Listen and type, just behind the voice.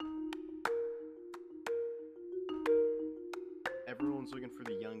everyone's looking for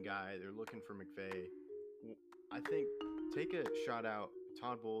the young guy. They're looking for McVay. I think take a shot out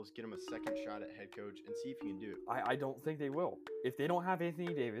Todd Bowles, get him a second shot at head coach, and see if he can do it. I don't think they will. If they don't have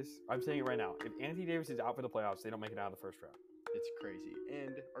Anthony Davis, I'm saying it right now. If Anthony Davis is out for the playoffs, they don't make it out of the first round. It's crazy.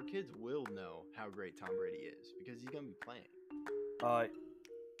 And our kids will know how great Tom Brady is because he's going to be playing.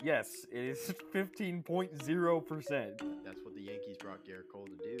 Yes, it is 15.0%. That's what the Yankees brought Garrett Cole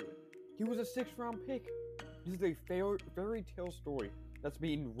to do. He was a 6th-round pick. This is a fairy tale story that's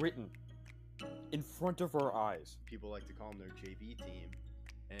being written in front of our eyes. People like to call them their JV team,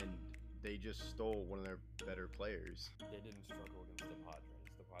 and they just stole one of their better players. They didn't struggle against the Padres.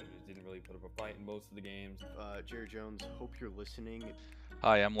 The Padres didn't really put up a fight in most of the games. Jerry Jones, hope you're listening.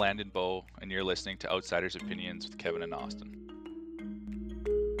 Hi, I'm Landon Bowe, and you're listening to Outsiders Opinions with Kevin and Austin.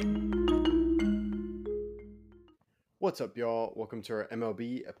 What's up, y'all? Welcome to our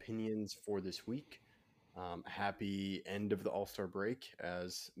MLB opinions for this week. Happy end of the All-Star break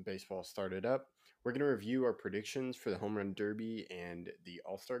as baseball started up. We're going to review our predictions for the Home Run Derby and the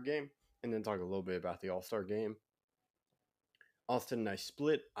All-Star game, and then talk a little bit about the All-Star game. Austin and I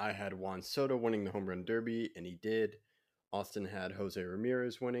split. I had Juan Soto winning the Home Run Derby, and he did. Austin had Jose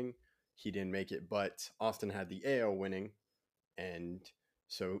Ramirez winning. He didn't make it, but Austin had the AL winning, and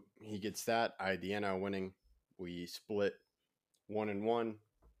so he gets that. I had the NL winning. We split 1-1.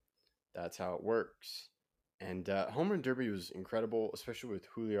 That's how it works. And Home Run Derby was incredible, especially with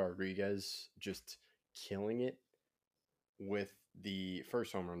Julio Rodriguez just killing it with the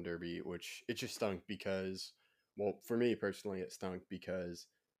first Home Run Derby, which it just stunk because, well, for me personally, it stunk because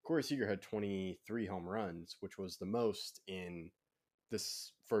Corey Seager had 23 home runs, which was the most in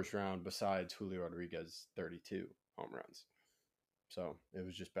this first round besides Julio Rodriguez's 32 home runs. So it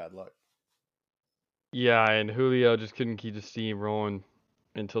was just bad luck. Yeah, and Julio just couldn't keep the steam rolling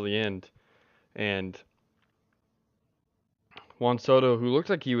until the end. And Juan Soto, who looked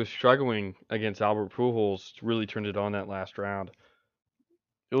like he was struggling against Albert Pujols, really turned it on that last round.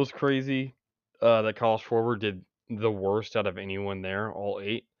 It was crazy that Kyle Schwarber did the worst out of anyone there, all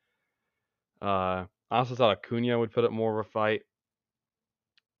 8. I also thought Acuna would put up more of a fight.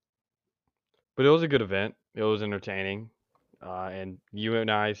 But it was a good event. It was entertaining. And you and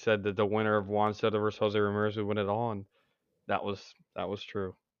I said that the winner of Juan Soto versus Jose Ramirez would win it all, and that was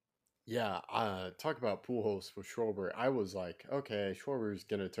true. Yeah, talk about Pujols with Schwarber. I was like, okay, Schwarber's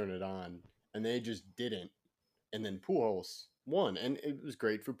gonna turn it on, and they just didn't. And then Pujols won, and it was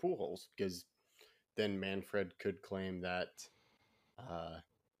great for Pujols because then Manfred could claim that.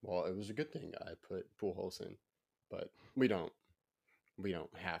 Well, it was a good thing I put Pujols in, but we don't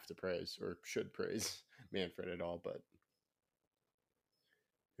have to praise or should praise Manfred at all. But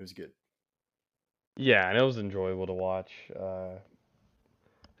it was good. Yeah, and it was enjoyable to watch,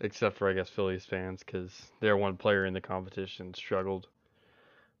 except for, I guess, Phillies fans, because their one player in the competition struggled.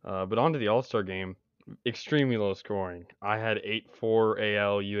 But on to the All-Star game, extremely low scoring. I had 8-4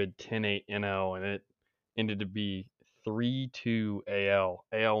 AL, you had 10-8 NL, and it ended to be 3-2 AL.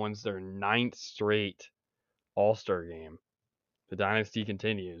 AL wins their 9th straight All-Star game. The dynasty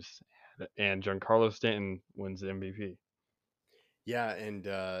continues, and Giancarlo Stanton wins the MVP. Yeah, and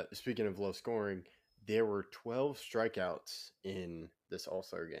speaking of low scoring, there were 12 strikeouts in this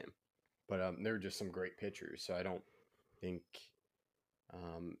All-Star game, but there were just some great pitchers, so I don't think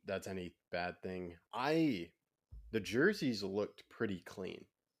that's any bad thing. The jerseys looked pretty clean.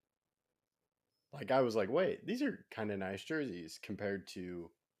 Like I was like, wait, these are kind of nice jerseys compared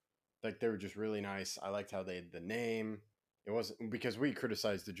to, like, they were just really nice. I liked how they had the name. It wasn't because we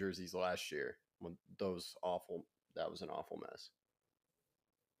criticized the jerseys last year when those awful. That was an awful mess.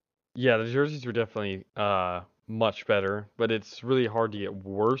 Yeah, the jerseys were definitely much better, but it's really hard to get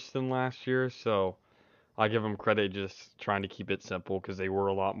worse than last year, so I give them credit just trying to keep it simple because they were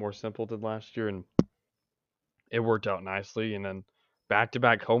a lot more simple than last year, and it worked out nicely. And then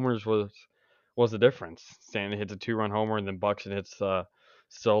back-to-back homers was the difference. Stanton hits a 2-run homer, and then Buxton hits a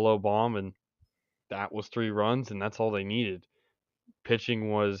solo bomb, and that was 3 runs, and that's all they needed.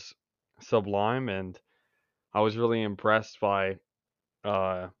 Pitching was sublime, and I was really impressed by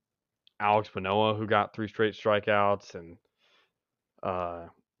Alex Manoah, who got 3 straight strikeouts, and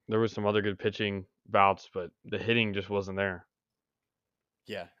there was some other good pitching bouts, but the hitting just wasn't there.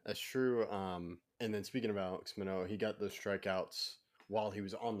 Yeah, that's true. And then speaking of Alex Manoah, he got those strikeouts while he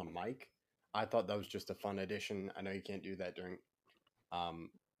was on the mic. I thought that was just a fun addition. I know you can't do that during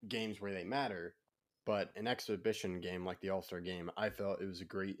games where they matter, but an exhibition game like the All-Star game, I felt it was a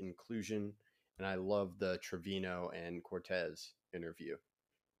great inclusion, and I love the Trevino and Cortez interview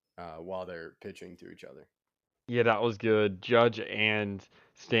while they're pitching to each other. Yeah, that was good. Judge and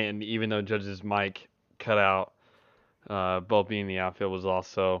Stanton, even though Judge's mic cut out, Both being in the outfield was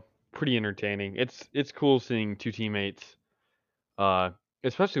also pretty entertaining. It's cool seeing two teammates, uh,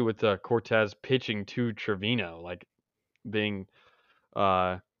 especially with Cortez pitching to Trevino, like being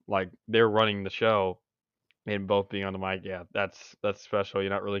uh, like they're running the show and both being on the mic. Yeah, that's special. You're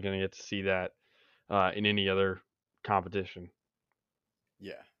not really gonna get to see that in any other competition.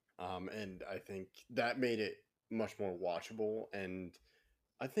 Yeah. And I think that made it much more watchable. And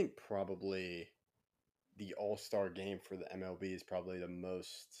I think probably the All Star game for the MLB is probably the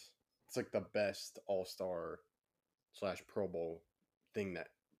most, it's like the best All Star slash Pro Bowl thing that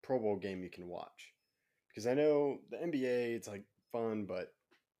Pro Bowl game you can watch. Because I know the NBA, it's like fun, but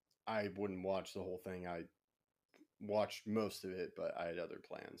I wouldn't watch the whole thing. I watched most of it, but I had other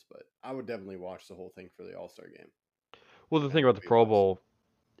plans. But I would definitely watch the whole thing for the All Star game. Well, the thing about the MLB Pro wise. Bowl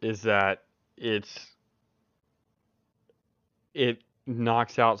is that it's it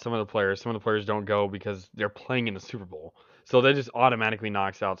knocks out some of the players. Some of the players don't go because they're playing in the Super Bowl, so that just automatically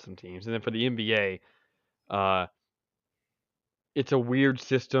knocks out some teams. And then for the NBA, uh, it's a weird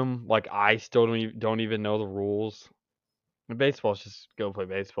system. Like I still don't even know the rules. In baseball, it's just go play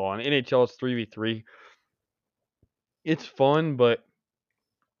baseball. And NHL, it's 3v3. It's fun, but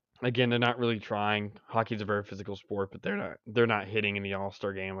again, they're not really trying. Hockey's a very physical sport, but they're not hitting in the All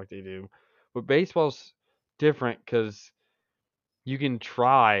Star game like they do. But baseball's different because you can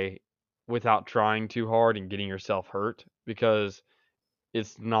try without trying too hard and getting yourself hurt because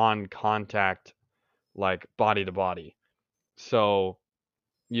it's non-contact, like body to body. So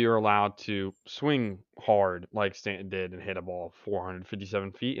you're allowed to swing hard like Stanton did and hit a ball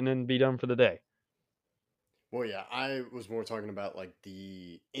 457 feet and then be done for the day. Well, yeah, I was more talking about like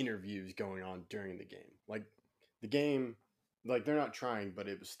the interviews going on during the game. Like the game, like they're not trying, but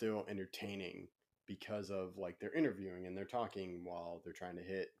it was still entertaining because of like they're interviewing and they're talking while they're trying to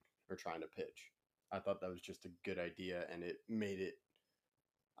hit or trying to pitch. I thought that was just a good idea and it made it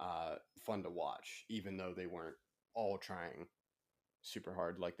fun to watch, even though they weren't all trying super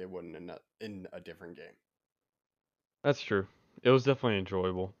hard like they would in a different game. That's true. It was definitely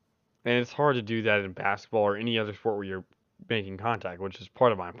enjoyable. And it's hard to do that in basketball or any other sport where you're making contact, which is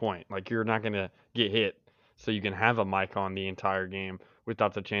part of my point. Like you're not going to get hit, so you can have a mic on the entire game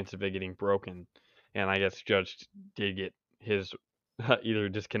without the chance of it getting broken. And I guess Judge did get his either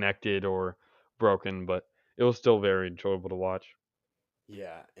disconnected or broken, but it was still very enjoyable to watch.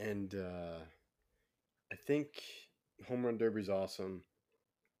 Yeah, and I think Home Run Derby's awesome.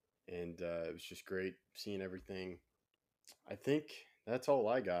 And it was just great seeing everything. I think that's all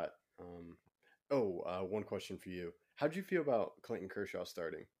I got. One question for you: how'd you feel about Clayton Kershaw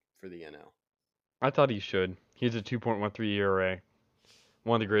starting for the NL? I thought he should. He's a 2.13 ERA,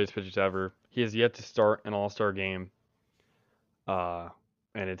 one of the greatest pitchers ever. He has yet to start an All-Star game, uh,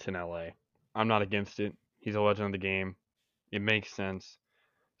 and it's in LA. I'm not against it. He's a legend of the game. It makes sense.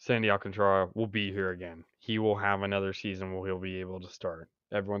 Sandy Alcantara will be here again. He will have another season where he'll be able to start.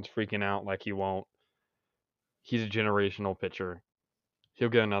 Everyone's freaking out like he won't. He's a generational pitcher. He'll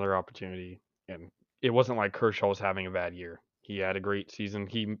get another opportunity. And it wasn't like Kershaw was having a bad year. He had a great season.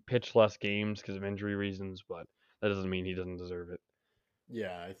 He pitched less games because of injury reasons, but that doesn't mean he doesn't deserve it.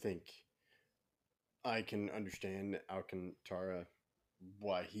 Yeah, I think I can understand Alcantara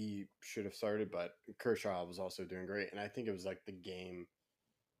why he should have started, but Kershaw was also doing great, and I think it was like the game,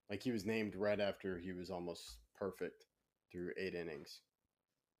 like he was named right after he was almost perfect through 8 innings.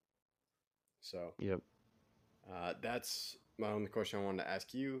 So Yep. that's my only question I wanted to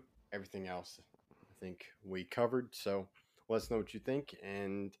ask you. Everything else, I think we covered. So let us know what you think,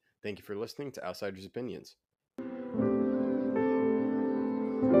 and thank you for listening to Outsiders Opinions.